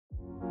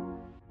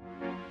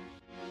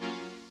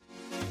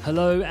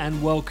Hello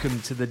and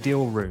welcome to the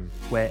Deal Room,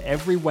 where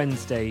every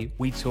Wednesday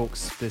we talk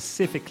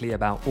specifically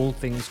about all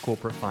things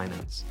corporate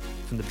finance,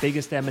 from the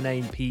biggest M&A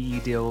and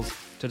PE deals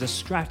to the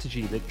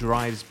strategy that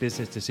drives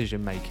business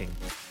decision making.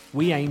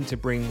 We aim to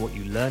bring what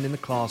you learn in the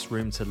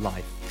classroom to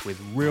life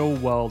with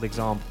real-world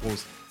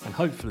examples and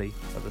hopefully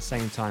at the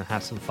same time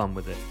have some fun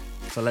with it.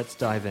 So let's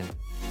dive in.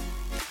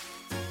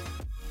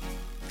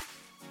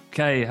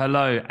 Okay,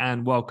 hello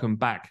and welcome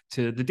back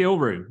to the Deal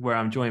Room, where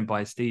I'm joined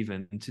by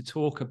Stephen to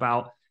talk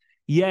about,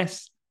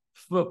 yes,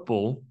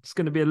 football. It's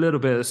going to be a little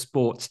bit of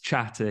sports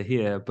chatter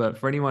here, but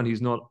for anyone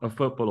who's not a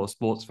football or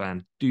sports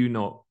fan, do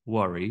not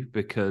worry,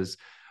 because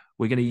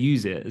we're going to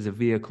use it as a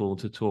vehicle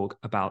to talk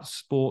about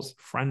sports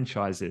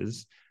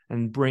franchises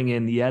and bring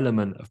in the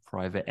element of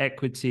private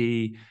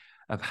equity,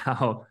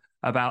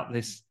 about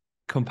this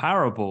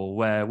comparable,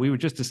 where we were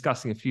just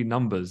discussing a few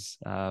numbers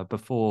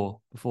before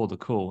the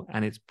call,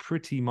 and it's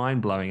pretty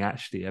mind-blowing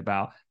actually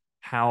about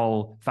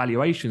how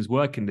valuations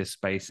work in this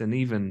space and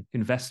even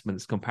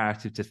investments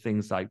comparative to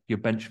things like your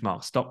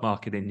benchmark stock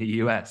market in the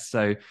US.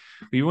 So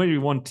we really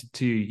wanted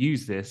to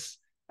use this,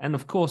 and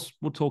of course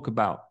we'll talk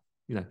about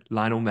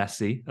Lionel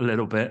Messi a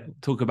little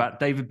bit, talk about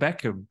David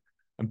Beckham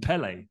and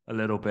Pele a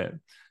little bit,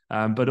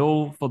 but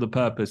all for the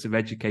purpose of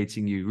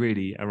educating you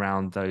really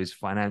around those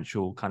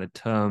financial kind of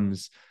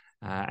terms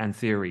and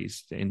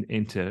theories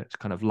into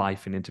kind of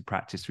life and into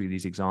practice through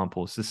these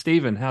examples. So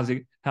Stephen, how's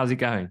it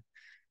going?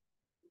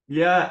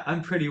 Yeah,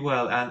 I'm pretty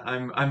well,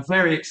 and I'm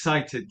very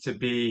excited to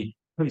be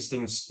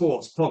hosting a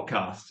sports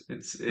podcast.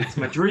 It's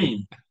my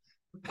dream.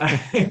 I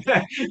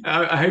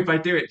hope I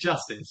do it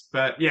justice.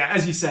 But yeah,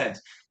 as you said,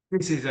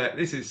 this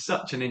is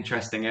such an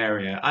interesting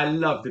area. I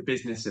love the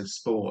business of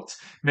sport.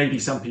 Maybe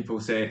some people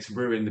say it's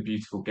ruined the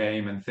beautiful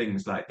game and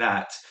things like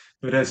that.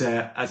 But as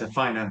a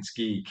finance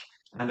geek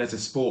and as a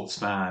sports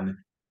fan,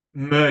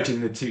 merging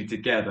the two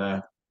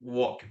together,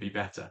 what could be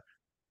better?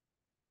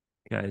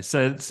 Okay,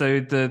 so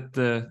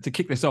the to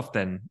kick this off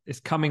then, it's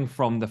coming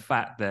from the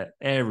fact that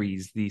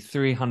Ares, the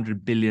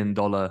 $300 billion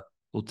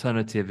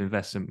alternative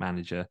investment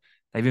manager,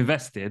 they've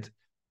invested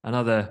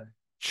another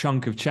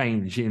chunk of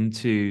change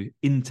into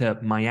Inter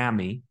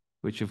Miami,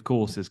 which of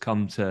course has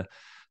come to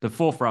the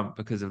forefront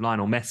because of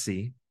Lionel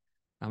Messi.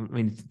 I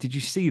mean, did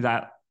you see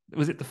that?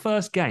 Was it the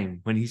first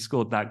game when he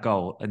scored that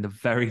goal in the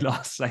very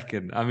last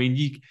second? I mean,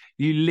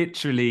 you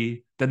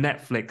literally, the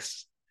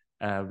Netflix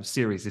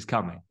series is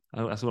coming.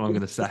 That's what I'm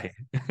going to say.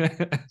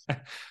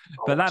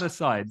 But that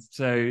aside,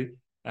 so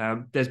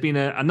there's been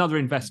another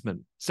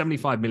investment,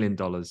 $75 million,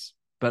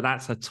 but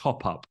that's a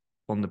top up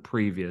on the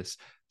previous.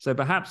 So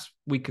perhaps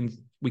we can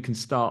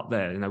start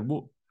there.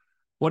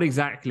 What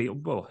exactly?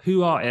 Well,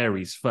 who are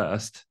Ares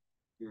first?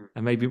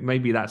 And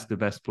maybe that's the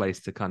best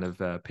place to kind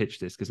of pitch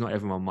this, because not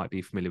everyone might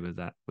be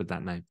familiar with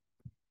that name.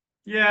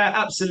 Yeah,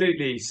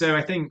 absolutely. So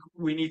I think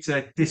we need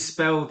to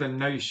dispel the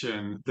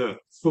notion that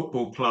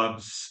football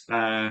clubs,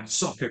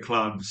 soccer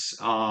clubs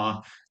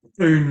are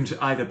owned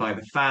either by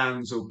the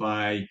fans or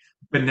by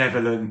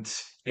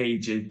benevolent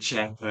aged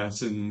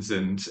chairpersons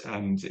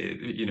and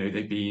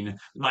they've been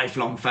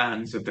lifelong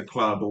fans of the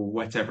club or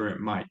whatever it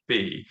might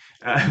be.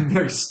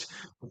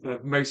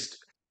 Most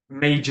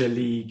major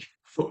league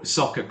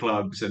soccer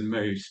clubs and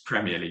most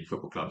Premier League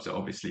football clubs are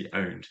obviously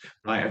owned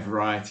by a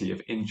variety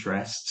of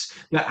interests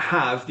that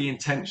have the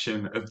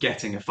intention of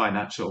getting a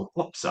financial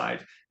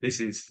upside.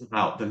 This is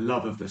about the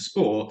love of the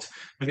sport,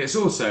 but it's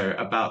also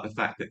about the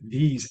fact that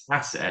these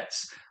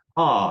assets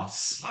are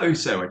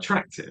so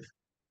attractive.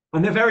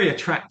 And they're very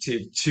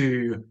attractive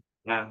to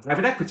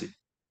private equity.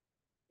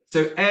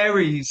 So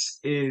Ares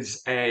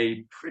is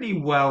a pretty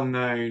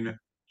well-known,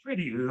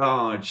 pretty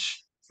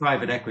large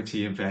private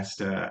equity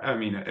investor. I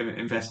mean,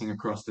 investing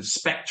across the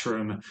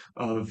spectrum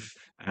of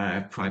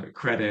private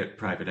credit,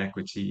 private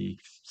equity,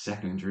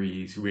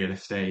 secondaries, real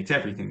estate,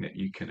 everything that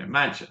you can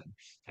imagine.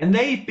 And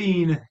they've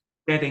been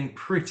getting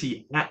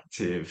pretty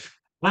active,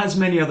 as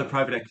many other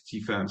private equity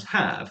firms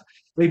have.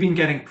 They've been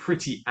getting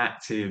pretty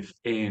active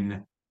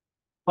in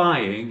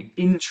buying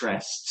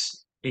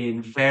interests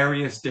in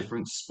various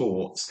different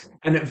sports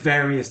and at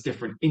various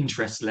different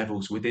interest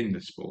levels within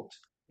the sport.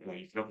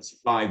 You can obviously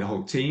buy the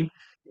whole team,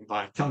 you can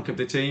buy a chunk of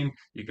the team,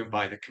 you can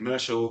buy the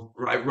commercial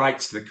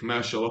rights to the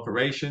commercial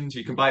operations,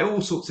 you can buy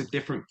all sorts of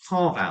different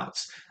carve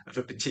outs of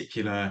a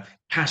particular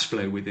cash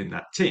flow within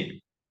that team.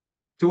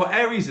 So what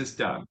Ares has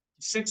done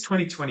since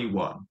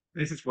 2021,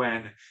 this is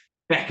when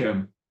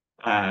Beckham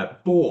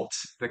bought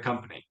the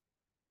company,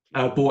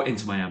 bought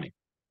into Miami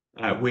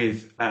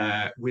with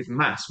the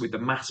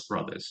Mass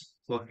brothers.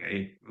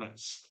 Okay,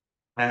 Mass.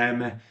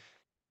 Um,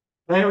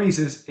 Ares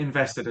has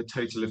invested a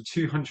total of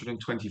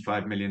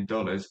 $225 million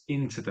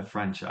into the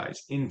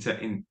franchise,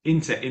 into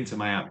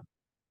Miami.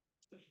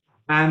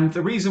 And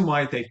the reason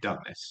why they've done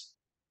this,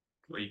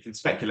 well, you can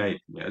speculate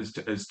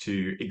as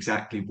to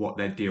exactly what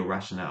their deal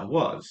rationale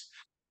was.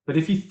 But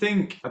if you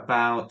think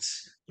about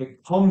the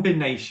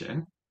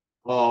combination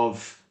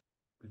of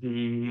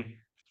the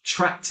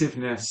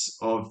attractiveness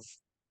of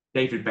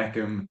David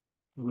Beckham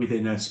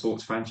within a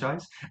sports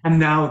franchise, and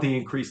now the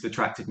increased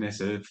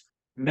attractiveness of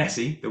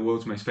Messi, the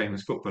world's most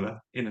famous footballer,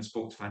 in a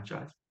sports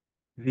franchise.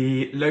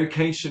 The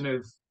location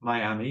of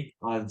Miami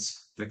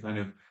as the kind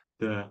of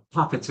the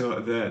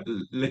capital, the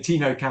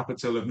Latino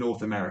capital of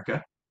North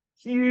America.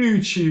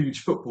 Huge,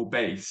 huge football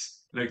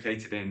base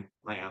located in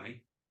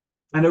Miami,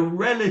 and a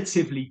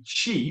relatively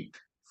cheap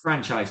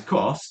franchise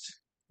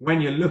cost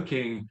when you're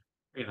looking,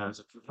 as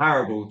a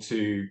comparable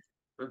to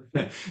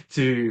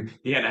to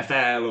the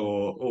NFL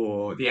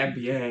or the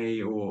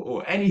NBA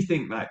or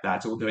anything like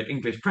that, or the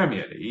English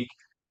Premier League.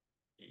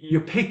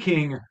 You're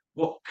picking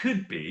what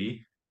could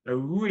be a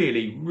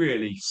really,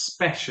 really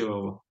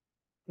special,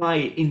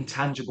 high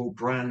intangible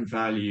brand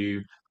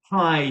value,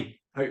 high,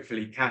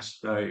 hopefully, cash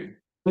flow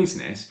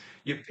business.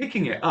 You're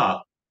picking it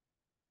up.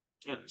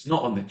 It's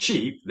not on the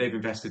cheap. They've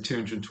invested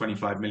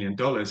 $225 million,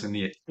 and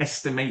the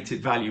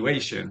estimated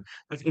valuation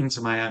of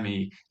Inter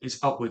Miami is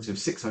upwards of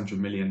 $600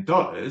 million.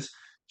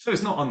 So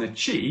it's not on the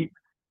cheap,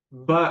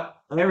 but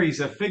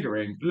Aries are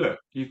figuring, look,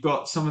 you've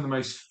got some of the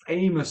most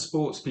famous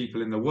sports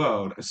people in the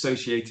world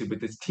associated with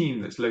this team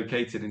that's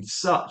located in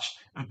such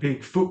a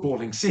big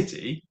footballing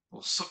city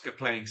or soccer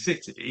playing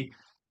city.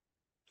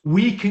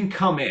 We can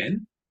come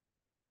in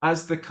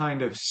as the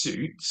kind of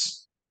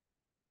suits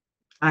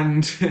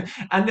and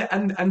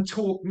and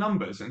talk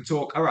numbers and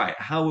talk, all right,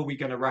 how are we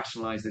going to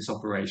rationalize this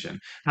operation?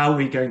 How are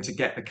we going to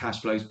get the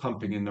cash flows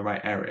pumping in the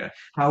right area?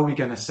 How are we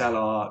going to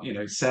sell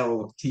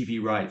sell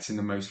TV rights in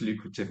the most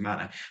lucrative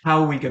manner?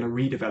 How are we going to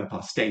redevelop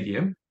our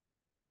stadium,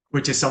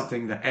 which is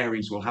something that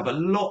Aries will have a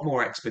lot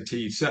more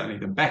expertise, certainly,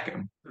 than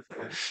Beckham.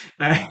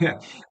 uh,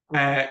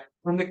 uh,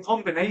 and the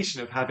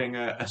combination of having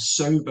a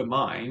sober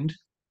mind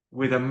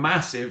with a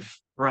massive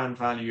brand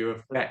value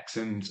of Bex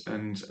and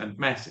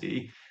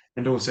Messi,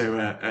 and also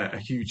a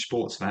huge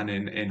sports fan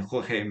in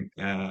Jorge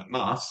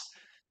Mas,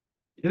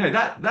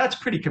 that's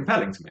pretty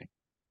compelling to me.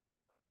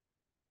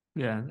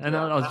 Yeah, and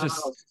I was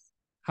just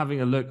having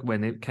a look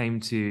when it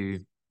came to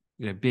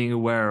being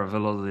aware of a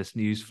lot of this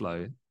news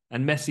flow,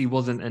 and Messi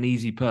wasn't an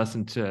easy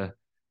person to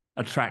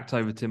attract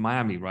over to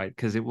Miami, right?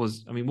 Because it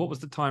was, I mean, what was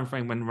the time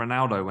frame when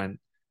Ronaldo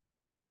went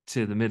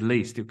to the Middle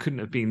East? It couldn't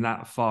have been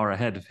that far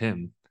ahead of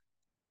him.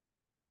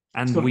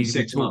 It's And got to be we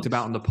six talked about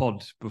months. on the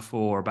pod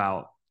before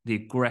about the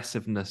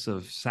aggressiveness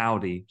of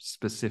Saudi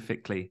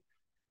specifically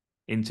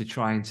into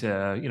trying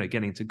to,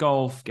 getting to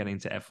golf, getting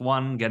to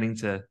F1, getting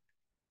to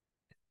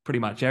pretty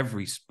much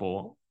every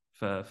sport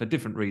for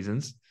different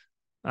reasons.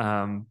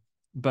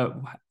 But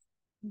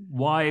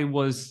why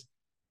was,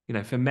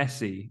 for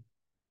Messi,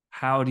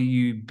 how do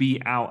you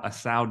beat out a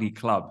Saudi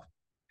club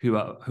who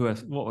are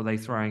what were they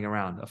throwing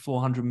around? A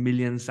 400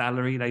 million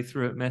salary they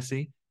threw at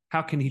Messi?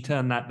 How can he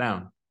turn that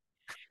down?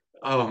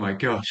 Oh my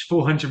gosh,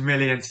 400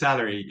 million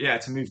salary, yeah,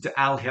 to move to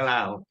Al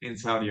Hilal in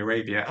Saudi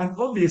Arabia. And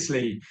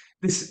obviously,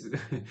 this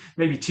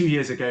maybe 2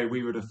 years ago,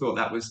 we would have thought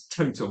that was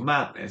total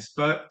madness.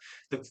 But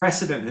the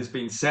precedent has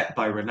been set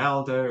by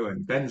Ronaldo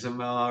and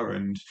Benzema,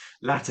 and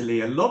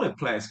latterly a lot of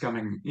players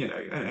coming,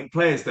 and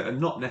players that are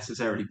not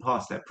necessarily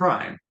past their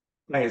prime,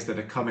 players that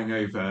are coming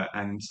over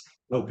and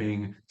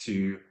helping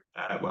to,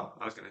 well,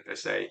 I was going to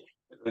say,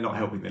 they're not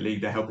helping the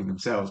league, they're helping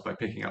themselves by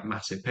picking up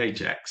massive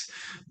paychecks.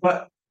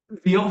 But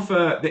the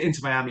offer that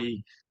Inter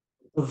Miami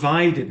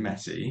provided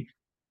Messi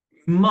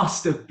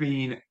must have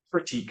been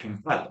pretty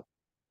compelling.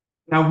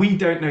 Now, we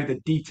don't know the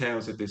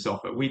details of this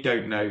offer. We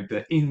don't know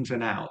the ins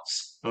and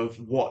outs of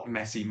what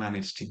Messi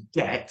managed to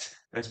get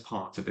as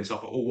part of this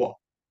offer, or what,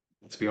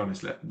 to be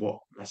honest, what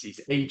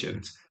Messi's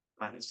agent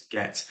managed to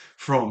get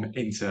from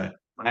Inter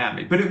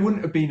Miami. But it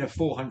wouldn't have been a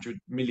 $400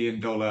 million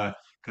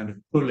kind of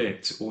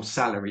bullet or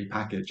salary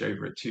package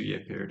over a 2 year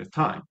period of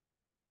time.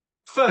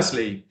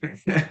 Firstly,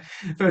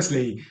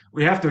 firstly,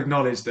 we have to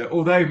acknowledge that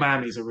although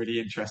Miami is a really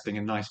interesting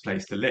and nice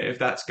place to live,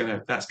 that's gonna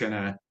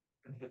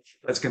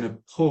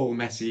pull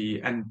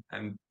Messi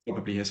and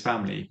probably his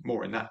family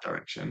more in that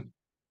direction.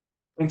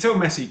 Until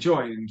Messi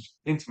joined,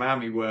 Inter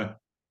Miami were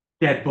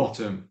dead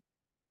bottom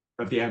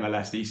of the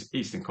MLS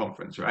Eastern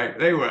Conference, right?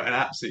 They were an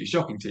absolutely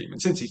shocking team,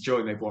 and since he's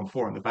joined, they've won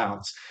four on the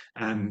bounce,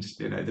 and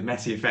the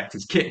Messi effect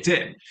has kicked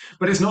in.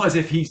 But it's not as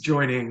if he's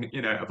joining,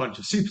 a bunch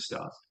of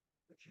superstars.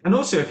 And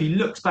also, if he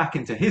looks back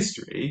into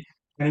history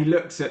and he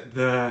looks at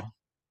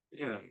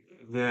you know,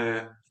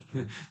 the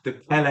the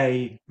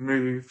Pele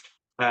moved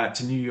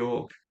to New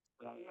York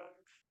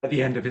at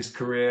the end of his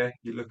career,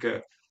 you look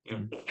at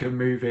Beckham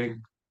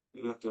moving,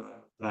 you look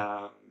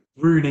at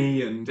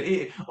Rooney, and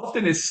it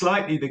often is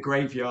slightly the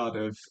graveyard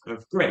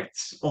of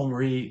greats.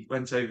 Henri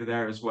went over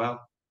there as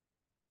well,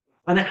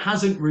 and it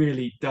hasn't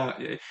really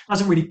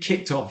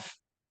kicked off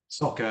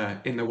soccer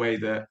in the way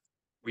that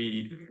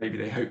we maybe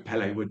they hoped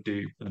Pele would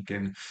do back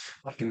in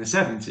the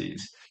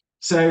 70s.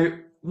 So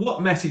what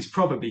Messi's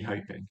probably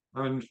hoping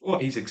and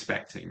what he's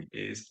expecting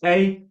is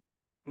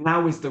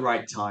now is the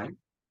right time.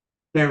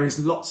 There is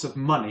lots of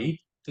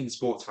money in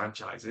sports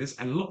franchises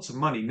and lots of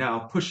money now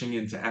pushing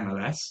into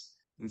MLS,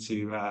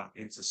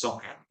 into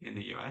soccer in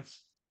the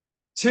US.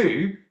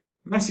 Two,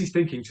 Messi's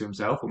thinking to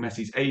himself, or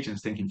Messi's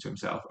agent's thinking to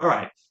himself, all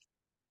right,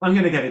 I'm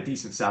going to get a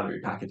decent salary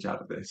package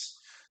out of this.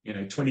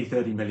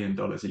 $20-30 million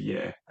a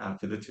year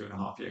for the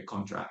 2.5 year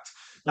contract.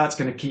 That's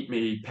going to keep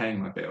me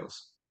paying my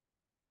bills.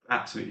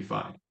 Absolutely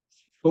fine.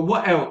 But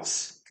what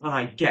else can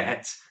I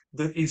get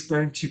that is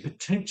going to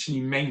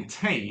potentially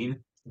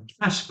maintain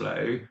cash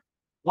flow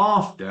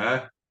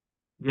after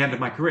the end of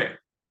my career?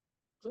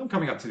 So I'm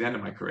coming up to the end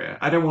of my career.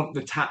 I don't want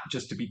the tap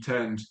just to be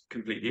turned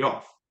completely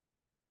off.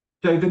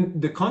 So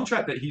the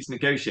contract that he's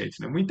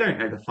negotiating, and we don't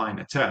know the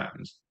finer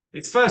terms,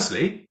 it's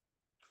firstly,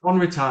 on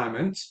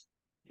retirement,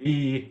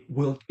 he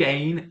will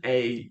gain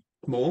a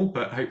small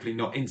but hopefully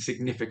not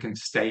insignificant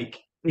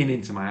stake in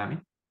Inter Miami.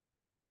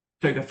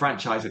 So the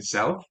franchise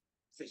itself.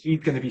 So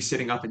he's going to be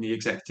sitting up in the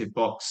executive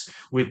box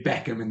with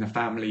Beckham and the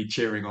family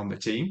cheering on the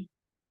team.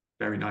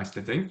 Very nice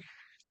to think.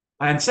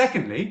 And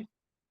secondly,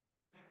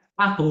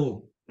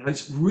 Apple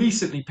has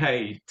recently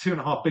paid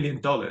 $2.5 billion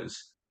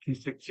to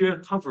secure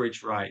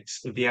coverage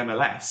rights of the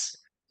MLS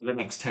for the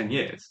next 10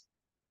 years.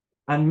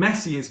 And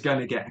Messi is going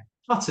to get a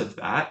cut of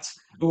that,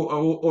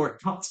 or a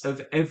cut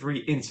of every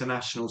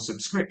international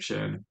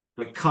subscription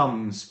that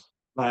comes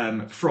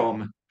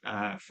from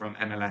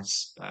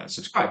MLS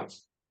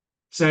subscribers.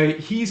 So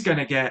he's going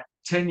to get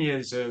 10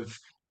 years of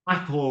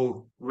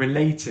Apple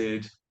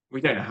related. We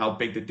don't know how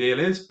big the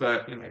deal is,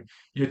 but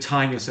you're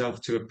tying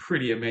yourself to a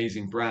pretty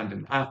amazing brand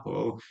in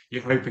Apple.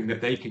 You're hoping that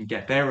they can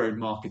get their own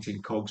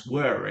marketing cogs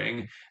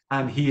whirring,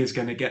 and he is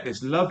going to get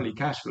this lovely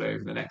cash flow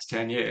over the next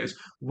 10 years,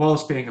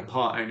 whilst being a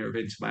part owner of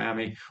Inter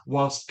Miami,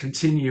 whilst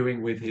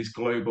continuing with his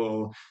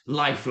global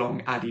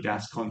lifelong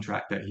Adidas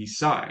contract that he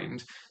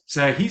signed.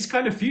 So he's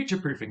kind of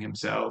future proofing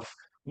himself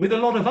with a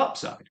lot of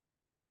upside.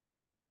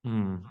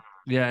 Mm.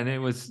 Yeah, and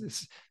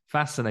it's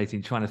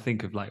fascinating trying to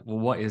think of like, well,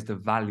 what is the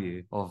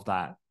value of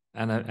that?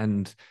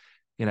 And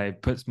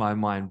it puts my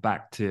mind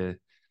back to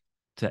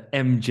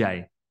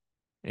MJ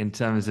in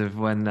terms of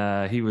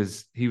when he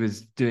was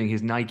doing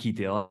his Nike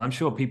deal. I'm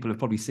sure people have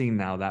probably seen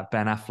now that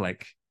Ben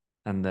Affleck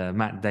and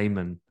Matt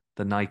Damon,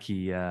 the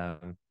Nike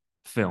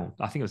film.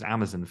 I think it was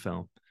Amazon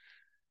film.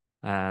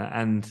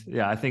 And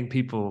yeah, I think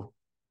people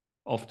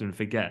often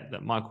forget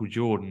that Michael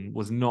Jordan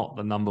was not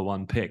the number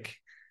one pick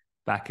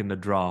back in the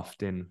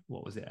draft in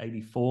what was it,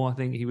 84, I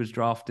think he was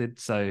drafted.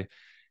 So,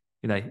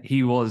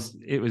 it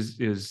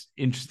was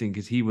interesting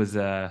because he was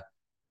a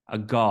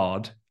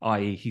guard,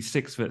 i.e., he's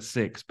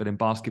 6'6", but in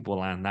basketball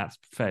land, that's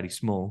fairly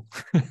small.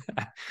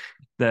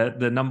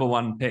 The number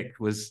one pick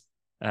was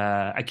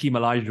Akeem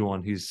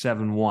Olajuwon, who's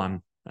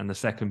 7'1", and the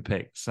second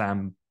pick,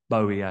 Sam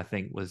Bowie, I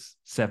think, was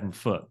 7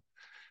 foot.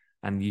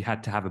 And you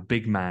had to have a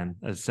big man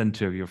as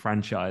center of your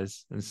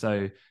franchise. And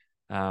so,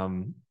 I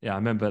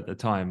remember at the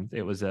time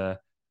it was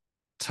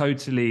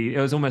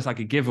almost like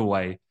a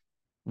giveaway.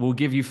 We'll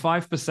give you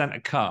 5% a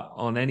cut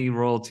on any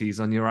royalties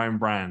on your own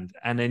brand.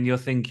 And then you're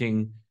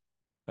thinking,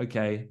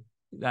 okay,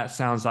 that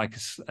sounds like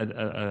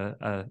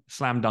a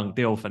slam dunk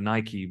deal for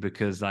Nike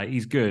because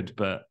he's good,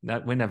 but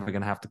we're never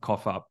going to have to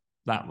cough up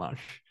that much.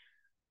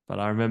 But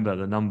I remember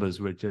the numbers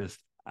were just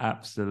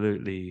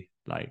absolutely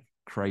like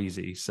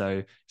crazy.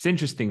 So it's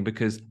interesting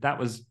because that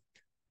was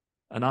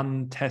an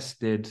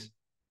untested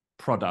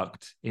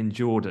product in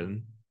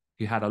Jordan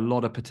who had a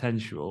lot of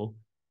potential.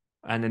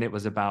 And then it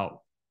was about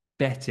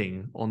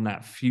betting on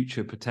that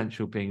future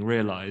potential being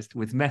realized.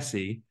 With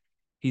Messi,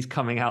 he's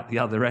coming out the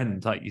other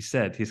end, like you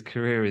said. His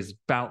career is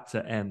about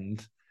to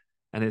end,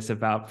 and it's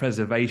about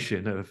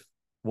preservation of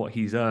what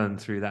he's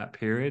earned through that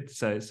period.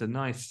 So it's a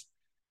nice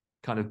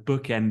kind of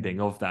book ending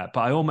of that.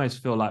 But I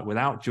almost feel like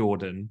without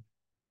Jordan,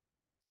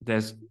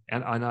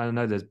 and I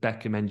know there's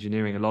Beckham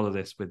engineering a lot of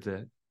this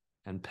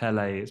and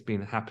Pele, it's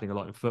been happening a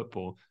lot in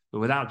football. But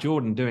without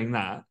Jordan doing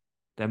that,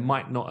 there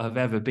might not have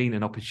ever been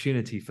an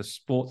opportunity for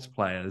sports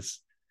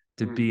players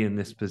to be in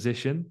this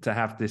position, to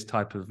have this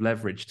type of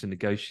leverage to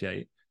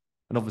negotiate.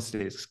 And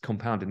obviously it's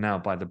compounded now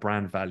by the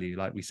brand value,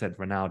 like we said,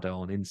 Ronaldo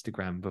on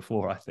Instagram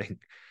before, I think,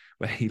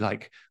 where he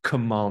like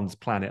commands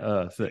planet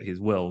Earth at his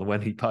will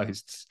when he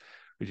posts,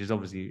 which is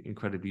obviously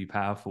incredibly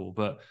powerful.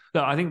 But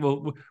no, I think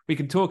we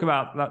can talk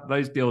about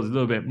those deals a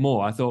little bit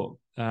more. I thought,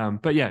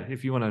 but yeah,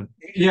 if you want to.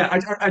 Yeah,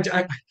 I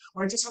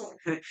just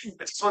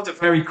want to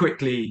very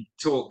quickly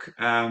talk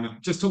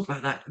about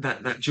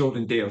that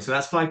Jordan deal. So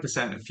that's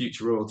 5% of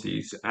future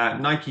royalties.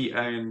 Nike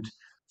owned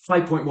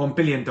 $5.1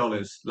 billion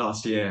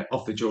last year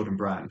off the Jordan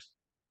brand.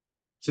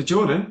 So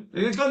Jordan,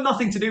 it's got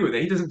nothing to do with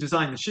it. He doesn't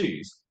design the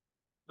shoes.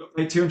 Got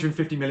paid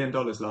 $250 million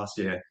last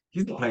year.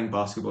 He's not playing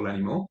basketball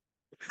anymore.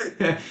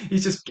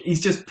 He's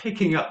just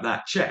picking up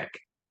that check.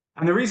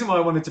 And the reason why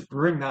I wanted to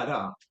bring that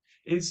up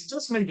is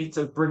just maybe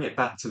to bring it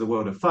back to the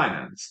world of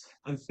finance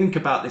and think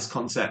about this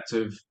concept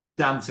of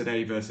jam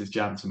today versus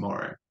jam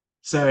tomorrow.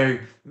 So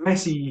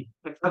Messi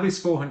have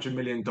his $400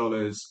 million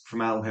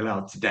from Al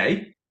Hilal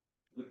today.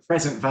 The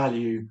present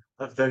value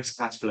of those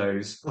cash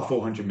flows are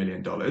 $400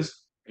 million.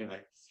 You know,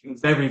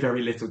 very,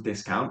 very little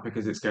discount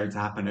because it's going to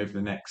happen over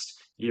the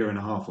next year and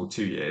a half or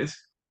 2 years.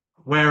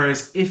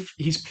 Whereas if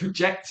he's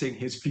projecting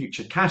his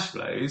future cash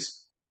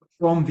flows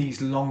from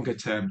these longer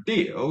term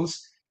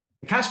deals,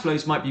 the cash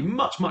flows might be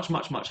much, much,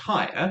 much, much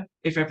higher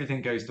if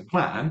everything goes to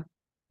plan.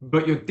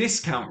 But your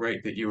discount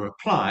rate that you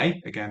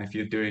apply, again, if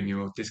you're doing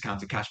your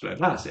discounted cash flow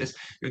analysis,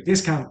 your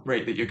discount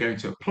rate that you're going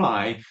to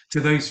apply to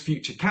those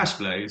future cash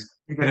flows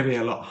are going to be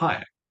a lot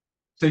higher.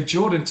 So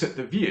Jordan took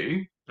the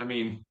view, I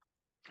mean,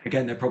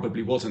 again, there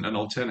probably wasn't an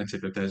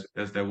alternative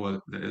as there was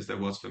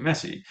for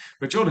Messi,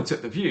 but Jordan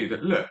took the view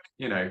that, look,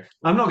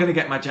 I'm not going to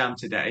get my jam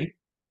today.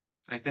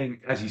 I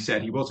think, as you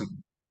said, he wasn't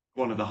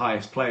one of the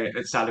highest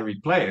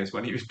salaried players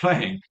when he was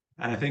playing.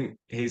 And I think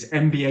his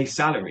NBA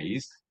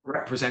salaries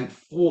represent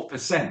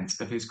 4%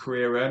 of his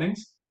career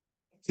earnings.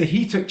 So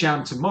he took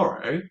jam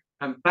tomorrow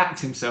and backed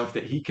himself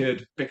that he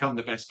could become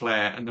the best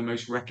player and the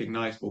most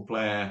recognizable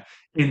player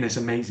in this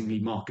amazingly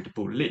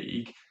marketable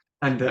league,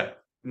 and that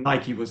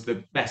Nike was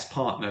the best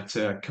partner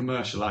to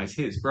commercialize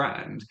his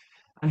brand.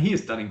 And he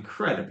has done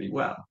incredibly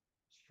well.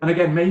 And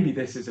again, maybe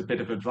this is a bit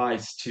of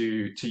advice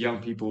to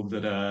young people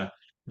that are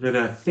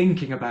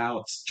thinking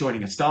about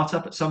joining a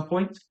startup at some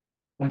point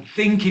and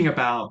thinking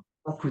about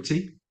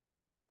equity.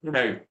 You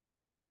know,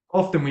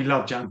 Often we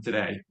love Jam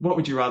today. What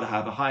would you rather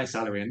have, a higher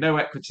salary and no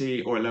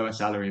equity, or a lower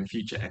salary and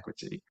future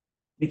equity?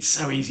 It's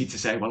so easy to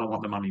say, well, I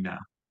want the money now.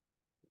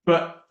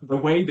 But the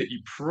way that you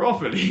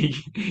properly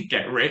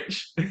get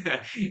rich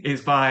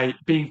is by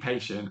being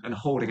patient and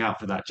holding out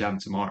for that Jam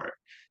tomorrow.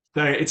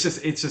 So it's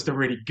just a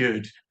really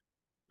good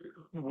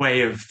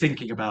way of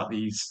thinking about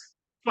these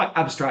like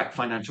abstract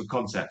financial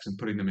concepts and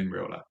putting them in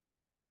real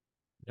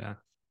Yeah,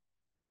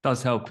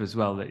 does help as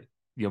well that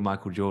you're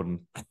Michael Jordan.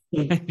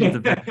 You're the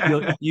best.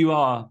 life. You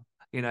are.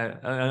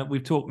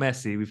 We've talked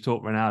Messi, we've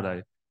talked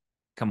Ronaldo.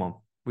 Come on,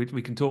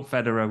 we can talk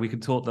Federer, we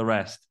can talk the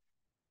rest.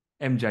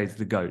 MJ's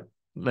the goat.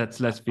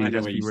 Let's I be know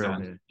let's where be you real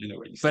stand. here. You know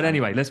where you But stand.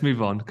 anyway, let's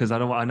move on because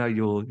I know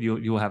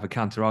you'll have a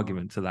counter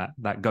argument to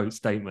that goat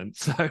statement.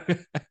 So,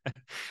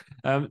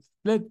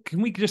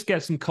 can we just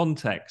get some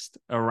context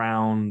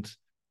around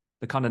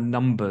the kind of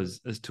numbers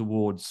as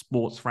towards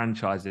sports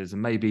franchises,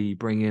 and maybe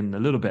bring in a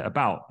little bit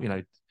about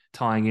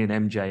tying in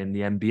MJ and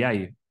the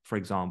NBA, for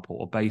example,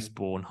 or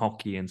baseball and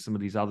hockey and some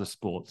of these other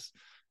sports.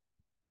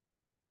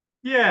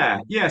 Yeah,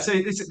 yeah. So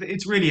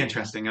it's really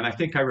interesting, and I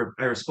think I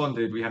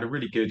responded. We had a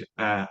really good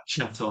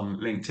chat on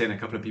LinkedIn. A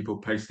couple of people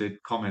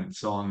posted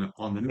comments on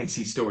the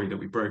Messi story that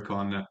we broke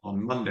on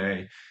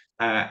Monday,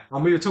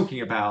 and we were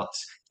talking about,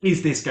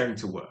 is this going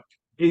to work?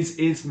 Is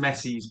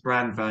Messi's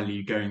brand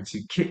value going to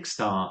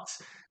kickstart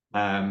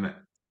um,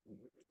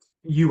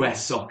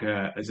 US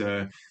soccer as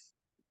a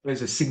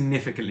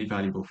significantly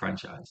valuable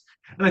franchise?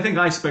 And I think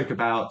I spoke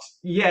about,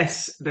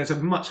 yes, there's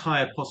a much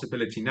higher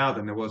possibility now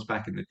than there was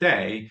back in the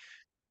day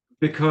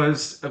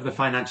because of the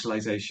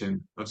financialization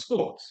of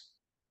sports.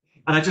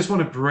 And I just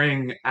want to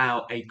bring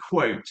out a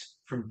quote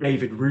from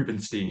David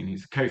Rubenstein,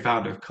 who's the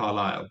co-founder of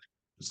Carlisle. I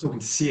was talking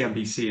to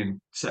CNBC in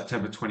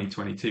September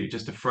 2022,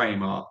 just to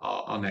frame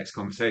our next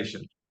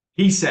conversation.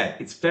 He said,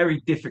 it's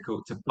very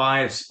difficult to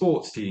buy a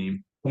sports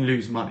team and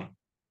lose money.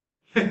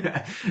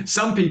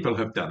 Some people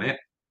have done it,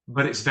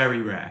 but it's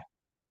very rare.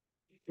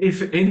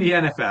 If in the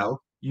NFL,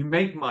 you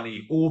make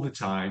money all the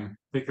time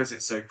because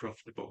it's so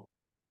profitable.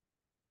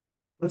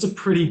 That's a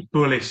pretty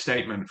bullish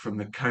statement from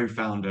the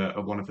co-founder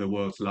of one of the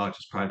world's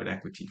largest private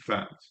equity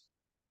firms.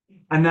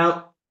 And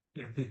now,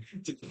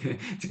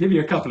 to give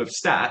you a couple of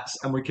stats,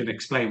 and we can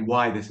explain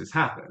why this has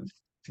happened.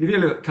 To give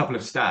you a couple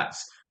of stats,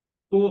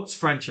 sports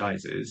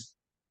franchises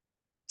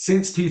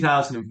since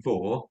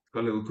 2004, got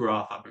a little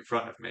graph up in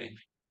front of me.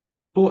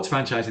 Sports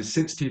franchises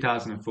since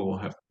 2004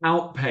 have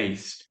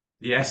outpaced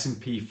the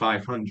S&P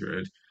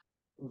 500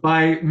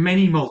 by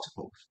many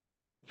multiples.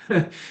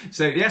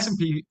 So the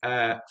S&P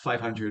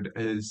 500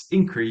 has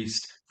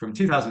increased from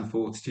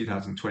 2004 to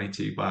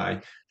 2022 by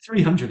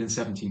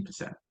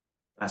 317%.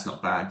 That's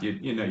not bad.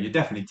 You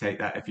definitely take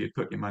that if you'd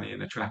put your money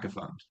in a tracker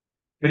fund.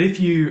 But if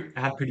you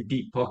had pretty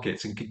deep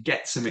pockets and could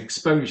get some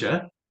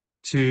exposure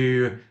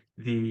to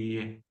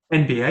the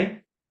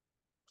NBA,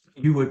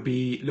 you would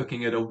be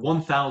looking at a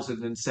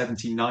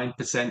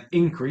 1,079%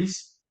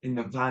 increase in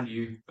the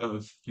value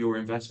of your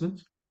investment.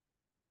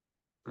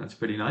 That's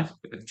pretty nice.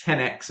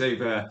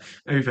 10x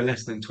over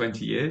less than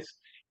 20 years.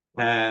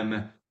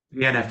 The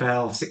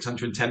NFL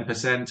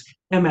 610%,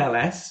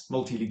 MLS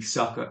multi-league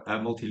soccer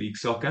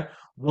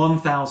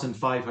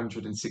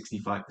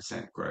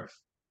 1,565% growth.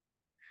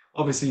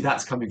 Obviously,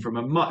 that's coming from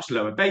a much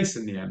lower base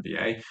than the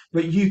NBA,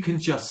 but you can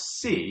just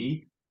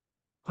see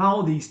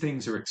how these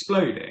things are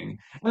exploding.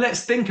 And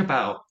let's think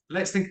about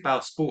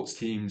sports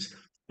teams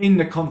in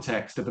the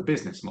context of a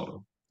business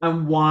model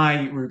and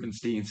why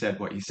Rubenstein said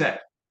what he said.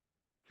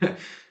 All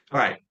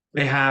right,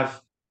 they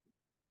have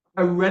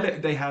an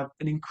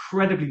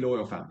incredibly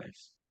loyal fan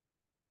base.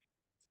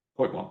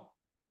 Point one.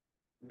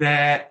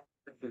 They're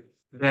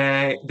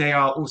they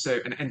are also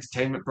an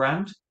entertainment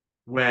brand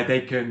where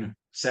they can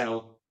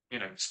sell,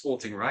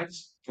 sporting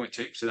rights. Point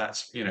two. So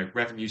that's,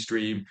 revenue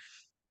stream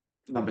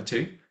number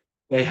two.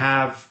 They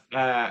have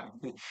uh,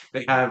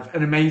 they have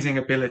an amazing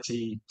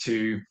ability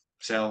to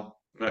sell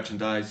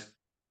merchandise,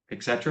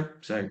 etc.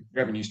 So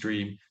revenue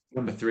stream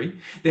number three.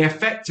 They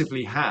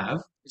effectively have,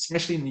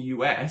 especially in the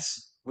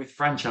US, with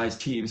franchise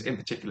teams in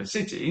particular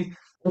cities,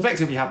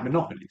 effectively have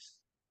monopolies.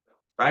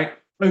 right?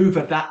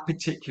 Over that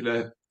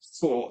particular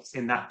sport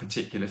in that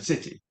particular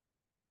city.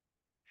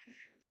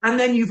 And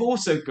then you've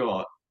also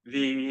got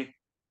the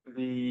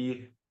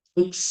the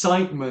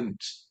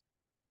excitement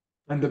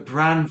and the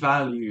brand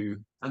value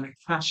and the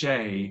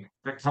cachet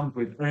that comes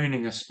with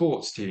owning a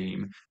sports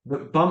team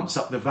that bumps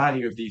up the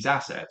value of these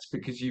assets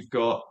because you've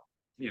got,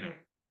 you know,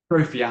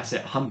 trophy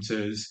asset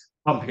hunters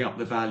pumping up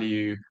the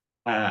value,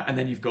 and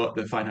then you've got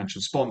the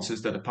financial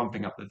sponsors that are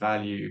pumping up the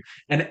value,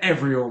 and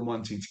everyone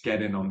wanting to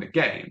get in on the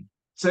game.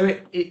 So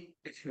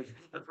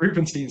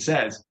Rubenstein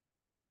says,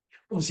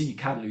 obviously you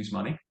can lose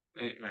money.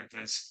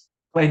 There's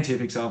plenty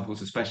of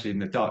examples, especially in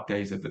the dark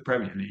days of the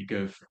Premier League,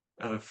 of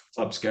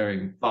clubs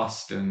going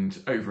bust and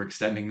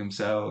overextending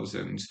themselves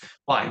and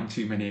buying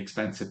too many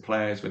expensive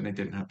players when they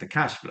didn't have the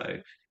cash flow.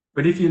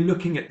 But if you're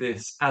looking at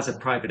this as a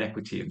private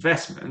equity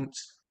investment,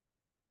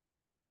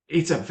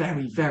 it's a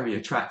very, very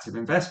attractive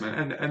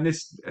investment, and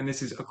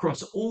this is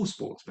across all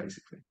sports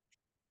basically.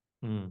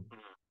 Mm.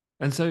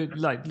 And so,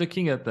 like,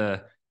 looking at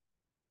the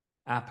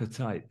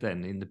appetite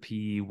then in the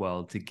PE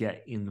world to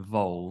get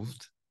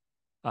involved,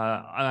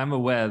 I'm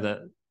aware that,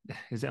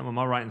 am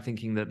I right in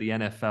thinking that the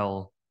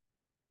NFL,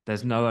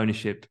 there's no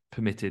ownership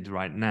permitted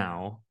right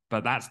now,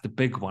 but that's the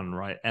big one,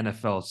 right?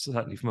 NFL,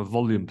 certainly from a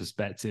volume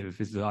perspective,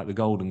 is like the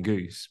golden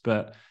goose.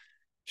 But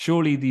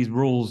surely these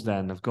rules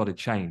then have got to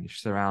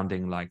change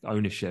surrounding like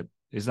ownership.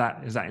 Is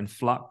that in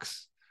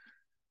flux?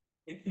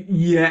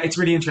 Yeah, it's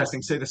really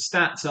interesting. So the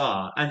stats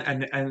are,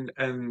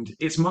 and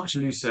it's much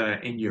looser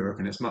in Europe,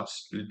 and it's much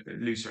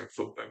looser in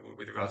football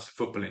with regards to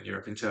football in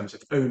Europe in terms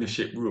of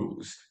ownership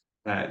rules,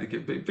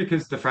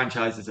 because the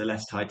franchises are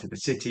less tied to the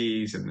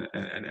cities, and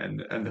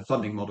the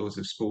funding models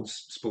of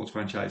sports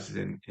franchises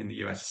in the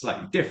US are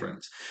slightly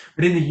different.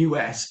 But in the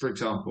US, for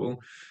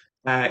example,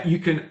 you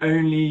can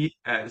only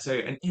so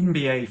an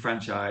NBA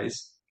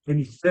franchise,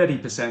 only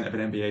 30% of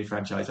an NBA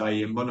franchise,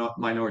 i.e., a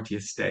minority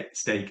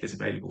stake, is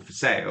available for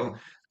sale,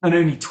 and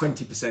only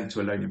 20%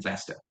 to a lone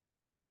investor.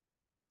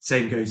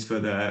 Same goes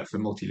for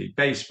multi-league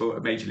baseball,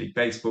 Major League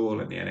Baseball,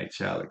 and the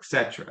NHL,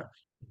 etc.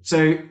 So,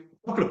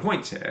 a couple of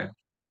points here.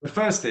 The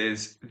first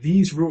is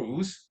these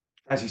rules,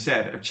 as you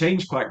said, have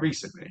changed quite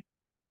recently.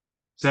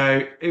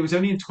 So it was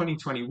only in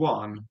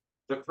 2021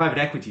 that private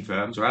equity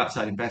firms or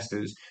outside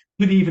investors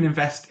could even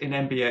invest in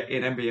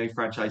NBA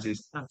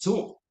franchises at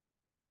all.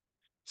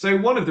 So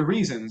one of the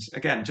reasons,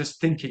 again, just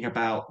thinking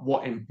about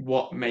what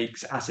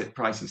makes asset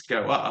prices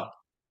go up,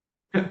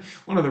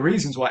 one of the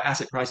reasons why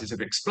asset prices have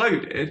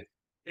exploded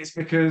is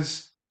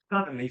because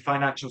suddenly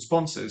financial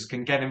sponsors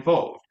can get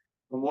involved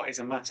in what is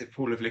a massive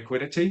pool of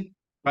liquidity,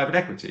 private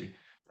equity.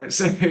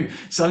 So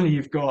suddenly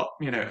you've got,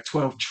 a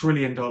 $12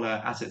 trillion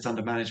assets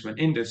under management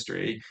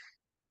industry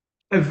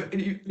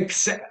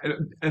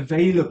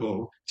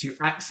available to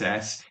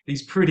access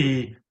these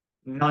pretty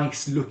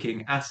nice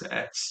looking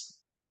assets.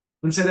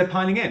 And so they're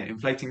piling in,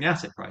 inflating the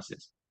asset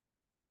prices.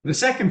 The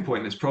second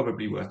point that's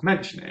probably worth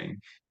mentioning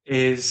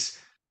is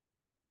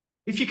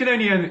if you can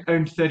only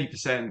own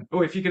 30%,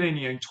 or if you can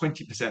only own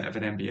 20% of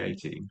an NBA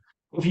team,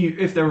 or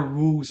if there are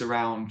rules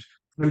around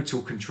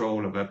total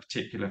control of a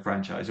particular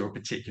franchise or a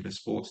particular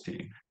sports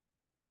team,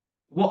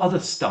 what other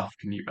stuff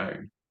can you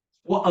own?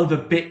 What other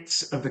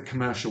bits of the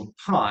commercial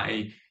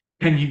pie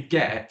can you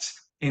get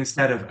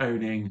instead of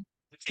owning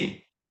the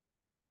team?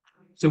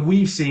 So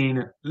we've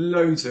seen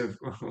loads of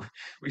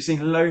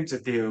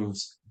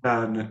deals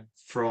done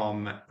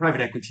from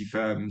private equity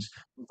firms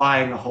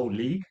buying a whole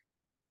league.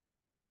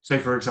 So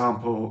for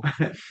example,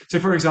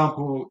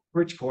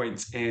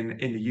 Bridgepoint in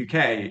the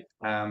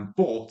UK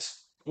bought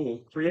or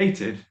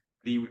created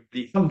the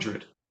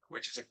 100,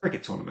 which is a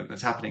cricket tournament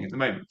that's happening at the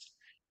moment.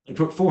 They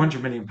put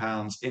 400 million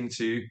pounds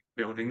into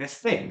building this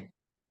thing,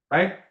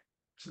 right?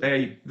 So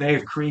they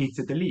have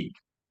created the league,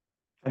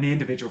 and the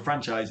individual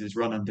franchises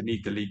run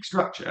underneath the league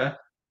structure.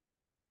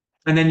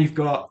 And then you've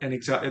got a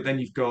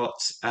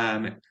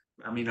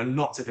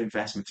lot of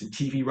investment in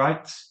TV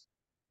rights.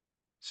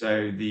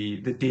 So the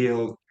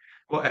deal,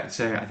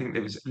 so I think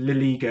there was La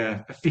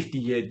Liga, a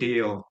 50-year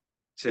deal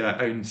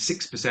to own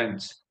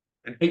 6%.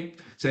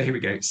 So here we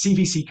go.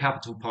 CVC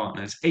Capital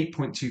Partners,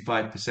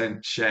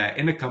 8.25% share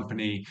in a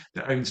company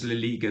that owns La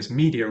Liga's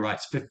media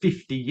rights for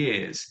 50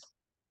 years,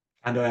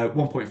 and a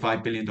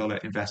 $1.5 billion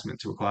investment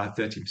to acquire a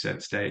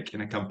 30% stake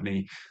in a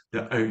company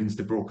that owns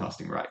the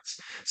broadcasting rights.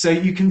 So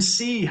you can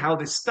see how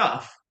this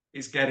stuff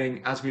is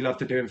getting, as we love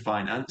to do in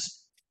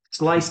finance,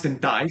 sliced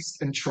and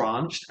diced and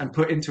tranched and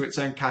put into its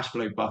own cash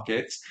flow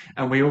buckets,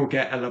 and we all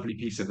get a lovely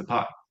piece of the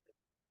pie.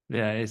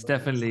 Yeah, it's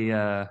definitely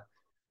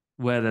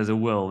where there's a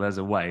will, there's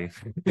a way.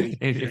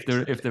 If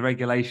the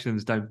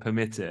regulations don't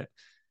permit it,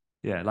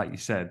 yeah, like you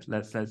said,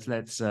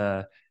 let's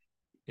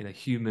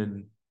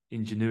human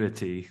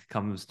ingenuity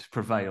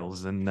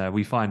prevails, and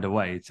we find a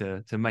way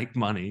to make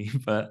money.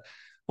 But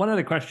one of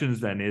the questions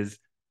then is,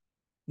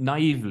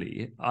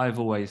 naively, I've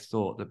always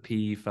thought that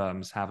PE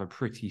firms have a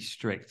pretty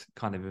strict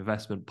kind of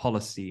investment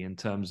policy in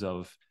terms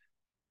of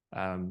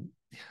um,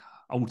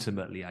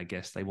 ultimately, I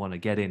guess they want to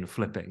get in,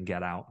 flip it, and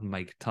get out and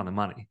make a ton of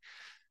money.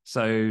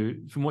 So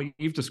from what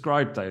you've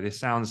described, though, this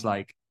sounds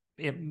like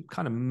it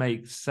kind of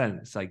makes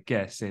sense, I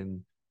guess,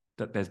 in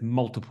that there's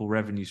multiple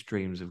revenue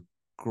streams of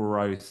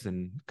growth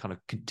and kind of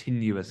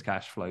continuous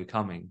cash flow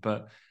coming.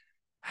 But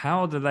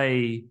how do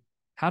they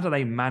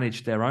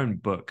manage their own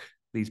book,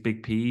 these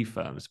big PE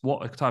firms?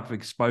 What type of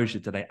exposure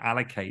do they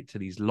allocate to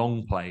these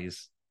long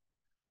plays,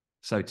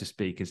 so to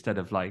speak, instead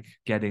of like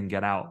get in,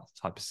 get out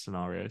type of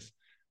scenarios?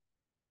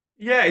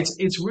 Yeah,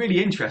 it's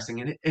really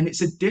interesting, and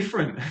it's a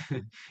different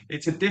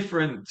it's a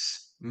different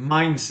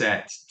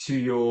mindset to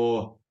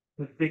your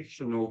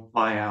traditional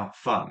buyout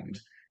fund.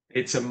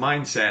 It's a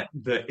mindset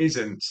that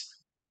isn't,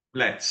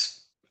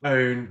 let's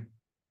own,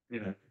 you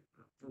know,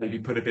 maybe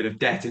put a bit of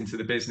debt into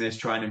the business,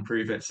 try and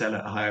improve it, sell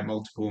at a higher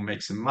multiple,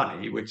 make some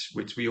money,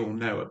 which we all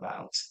know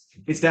about.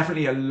 It's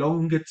definitely a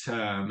longer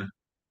term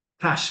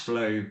cash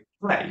flow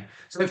play.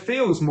 So it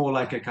feels more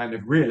like a kind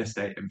of real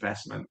estate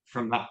investment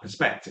from that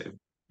perspective.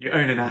 You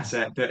own an Mm.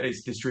 asset that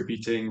is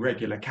distributing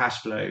regular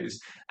cash flows.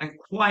 And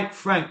quite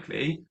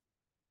frankly,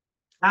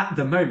 at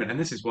the moment, and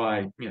this is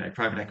why,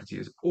 private equity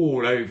is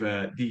all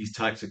over these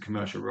types of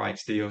commercial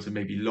rights deals and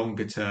maybe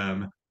longer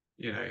term,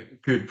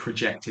 good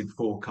projected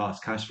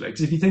forecast cash flow.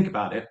 Because if you think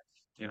about it,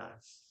 you know,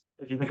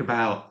 if you think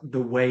about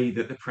the way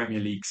that the Premier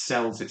League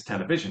sells its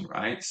television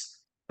rights,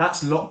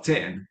 that's locked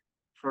in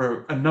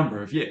for a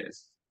number of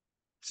years.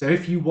 So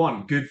if you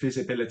want good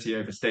visibility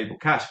over stable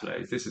cash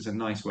flows, this is a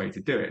nice way to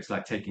do it. It's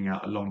like taking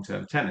out a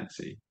long-term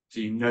tenancy.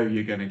 So you know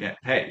you're going to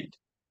get paid.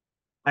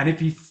 And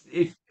if you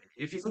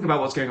think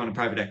about what's going on in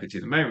private equity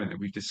at the moment, that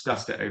we've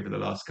discussed it over the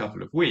last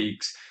couple of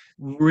weeks,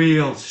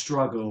 real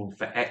struggle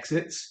for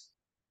exits.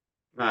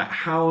 Like,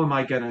 how am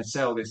I going to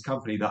sell this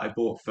company that I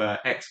bought for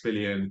X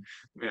billion,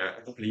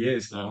 a couple of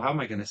years now? How am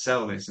I going to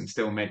sell this and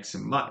still make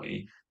some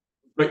money?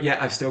 But yet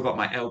I've still got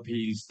my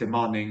LPs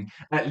demanding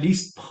at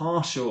least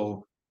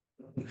partial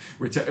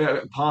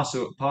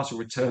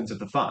returns of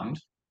the fund,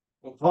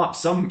 or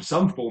some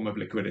form of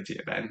liquidity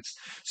events.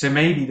 So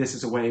maybe this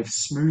is a way of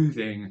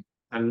smoothing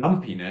a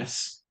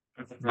lumpiness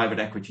of the private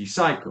equity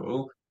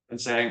cycle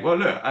and saying, well,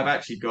 look, I've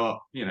actually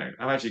got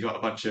a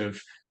bunch of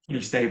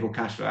pretty stable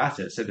cash flow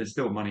assets, so there's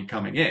still money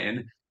coming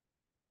in.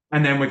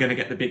 And then we're going to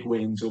get the big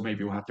wins, or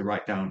maybe we'll have to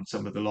write down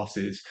some of the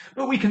losses,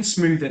 but we can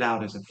smooth it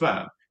out as a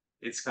firm.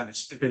 It's kind of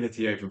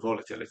stability over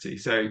volatility.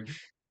 So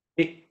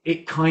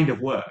it kind of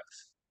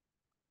works.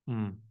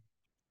 Mm.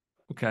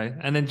 Okay.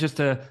 And then just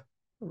to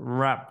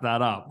wrap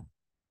that up,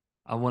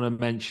 I want to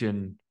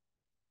mention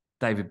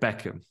David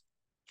Beckham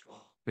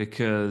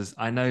because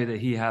I know that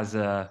he has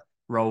a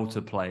role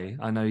to play.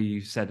 I know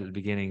you said at the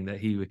beginning that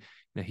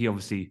he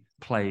obviously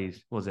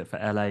played, was it for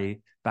LA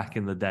back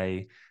in the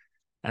day,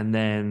 and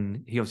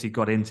then he obviously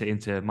got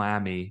into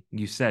Miami.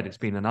 You said it's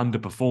been an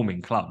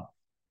underperforming club,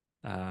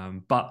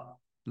 but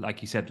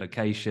like you said,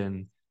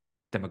 location,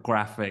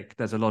 demographic.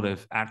 There's a lot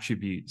of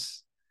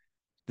attributes.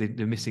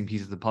 The missing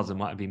piece of the puzzle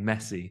might have been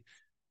Messi.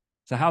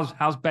 So how's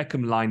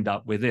Beckham lined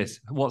up with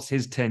this? What's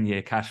his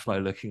 10-year cash flow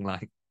looking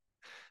like?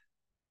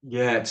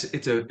 Yeah,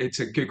 it's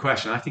a good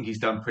question. I think he's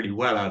done pretty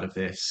well out of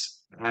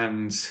this,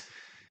 and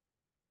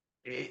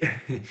it,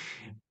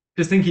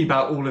 just thinking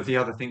about all of the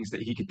other things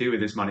that he could do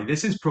with his money,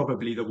 this is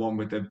probably the one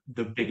with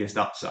the biggest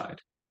upside.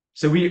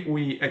 So we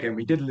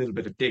did a little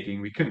bit of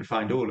digging. We couldn't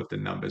find all of the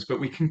numbers, but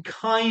we can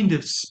kind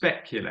of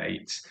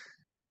speculate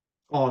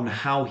on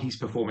how he's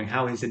performing,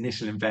 how his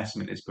initial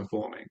investment is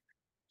performing.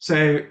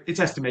 So it's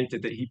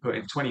estimated that he put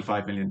in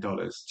 $25 million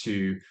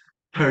to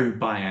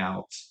co-buy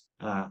out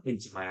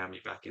Inter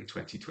Miami back in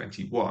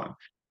 2021,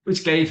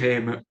 which gave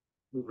him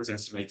what was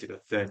estimated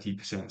a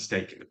 30%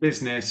 stake in the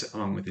business,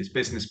 along with his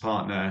business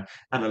partner,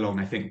 and along,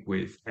 I think,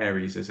 with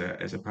Ares as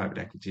a private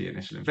equity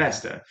initial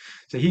investor.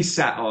 So he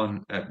sat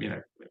on,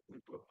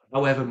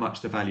 however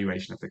much the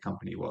valuation of the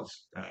company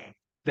was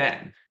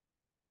then.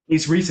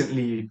 It's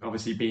recently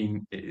obviously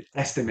been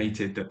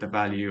estimated that the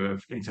value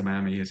of Inter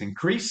Miami has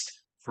increased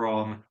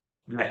from,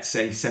 let's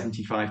say,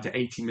 75 to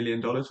 80 million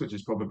dollars, which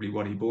is probably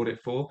what he bought it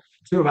for,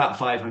 to about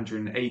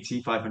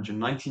 580,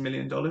 590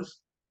 million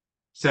dollars.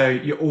 So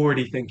you're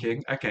already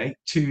thinking, okay,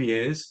 2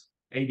 years,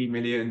 80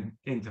 million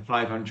into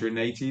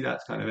 580,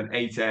 that's kind of an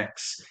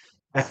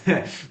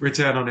 8x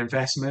return on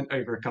investment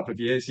over a couple of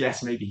years.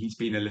 Yes, maybe he's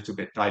been a little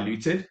bit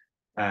diluted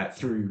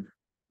through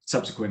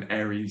subsequent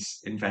Ares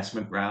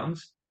investment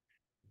rounds.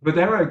 But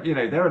there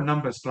are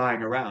numbers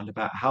flying around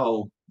about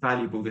how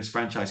valuable this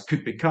franchise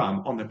could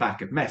become on the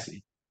back of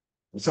Messi.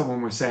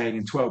 Someone was saying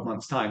in 12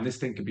 months' time, this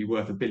thing could be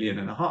worth 1.5 billion.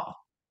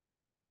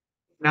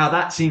 Now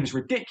that seems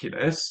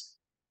ridiculous,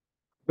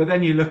 but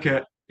then you know,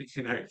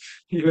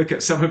 you look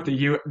at some of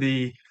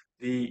the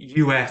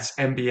US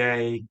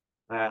NBA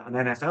and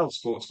NFL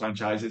sports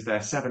franchises.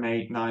 They're 7,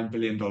 8, 9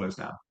 billion dollars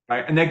now,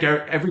 right? And they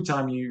go every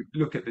time you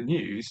look at the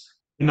news,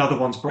 another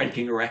one's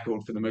breaking a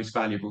record for the most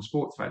valuable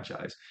sports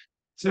franchise.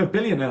 So 1.5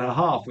 billion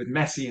with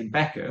Messi and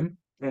Beckham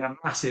in a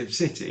massive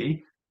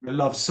city that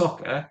loves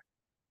soccer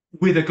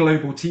with a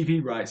global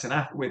TV rights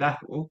and with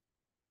Apple.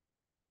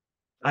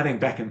 I think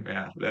Beckham,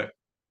 yeah, look,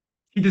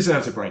 he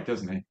deserves a break,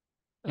 doesn't he?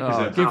 He Oh,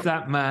 deserves give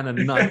that man a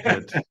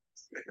knighthood.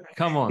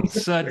 Come on,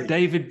 Sir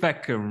David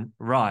Beckham,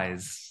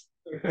 rise.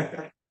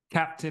 it.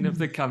 captain of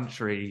the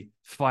country,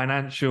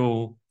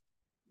 financial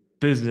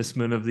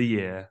businessman of the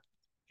year.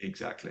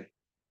 Exactly.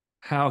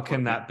 How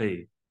can that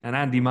be? And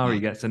Andy Murray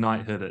Yeah. gets a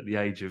knighthood at the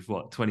age of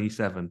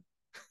 27?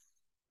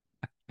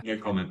 No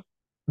comment.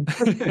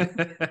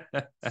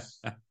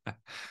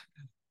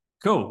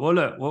 Cool. Well,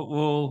 look,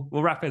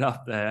 we'll wrap it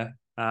up there.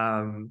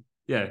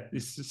 Yeah,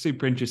 it's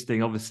super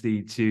interesting,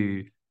 obviously,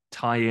 to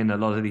tie in a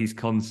lot of these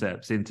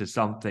concepts into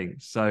something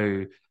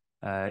so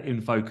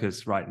in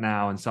focus right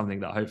now, and something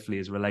that hopefully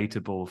is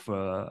relatable for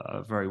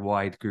a very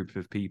wide group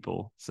of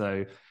people.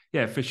 So,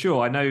 yeah, for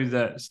sure. I know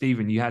that,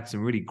 Stephen, you had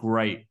some really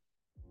great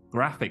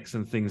graphics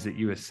and things that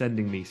you were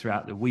sending me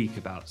throughout the week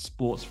about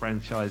sports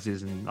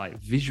franchises and like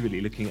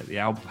visually looking at the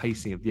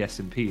outpacing of the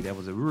S&P. There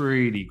was a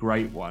really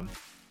great one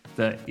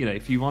that,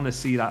 if you want to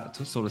see that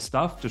sort of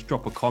stuff, just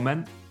drop a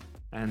comment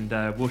and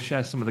we'll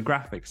share some of the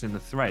graphics in the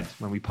thread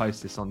when we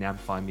post this on the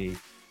Amplify Me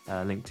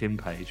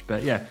LinkedIn page.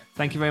 But yeah,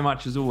 thank you very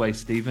much as always,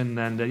 Stephen.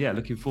 And yeah,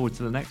 looking forward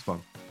to the next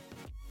one.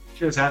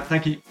 Cheers, Ant.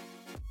 Thank you.